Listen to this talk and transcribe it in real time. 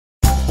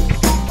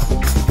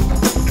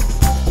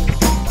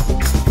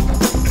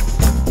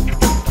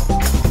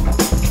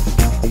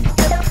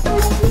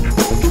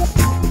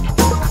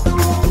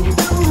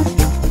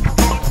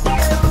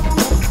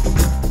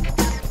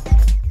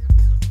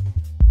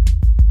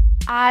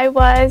I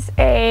was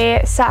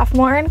a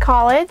sophomore in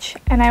college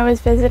and I was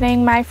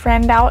visiting my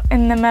friend out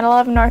in the middle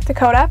of North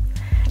Dakota.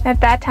 At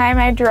that time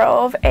I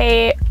drove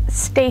a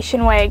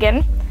station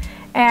wagon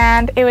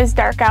and it was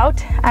dark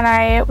out and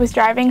I was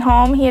driving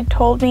home. He had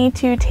told me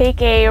to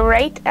take a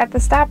right at the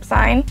stop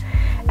sign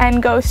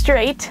and go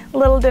straight.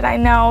 Little did I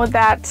know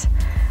that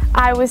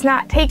I was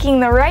not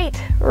taking the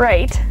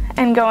right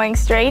and going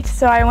straight,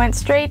 so I went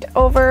straight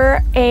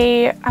over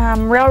a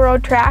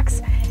railroad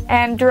tracks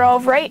and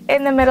drove right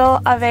in the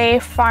middle of a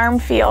farm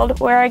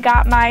field where I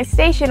got my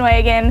station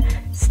wagon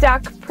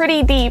stuck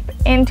pretty deep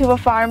into a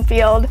farm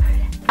field.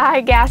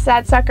 I gassed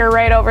that sucker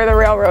right over the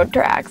railroad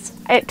tracks.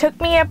 It took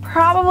me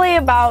probably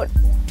about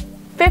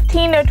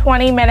 15 to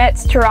 20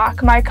 minutes to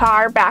rock my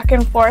car back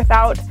and forth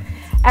out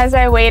as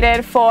I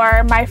waited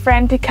for my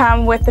friend to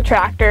come with the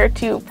tractor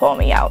to pull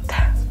me out.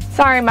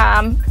 Sorry,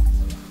 Mom.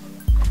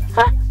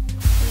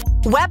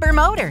 Weber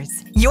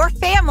Motors, your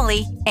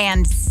family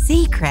and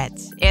secret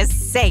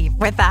is safe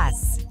with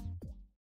us.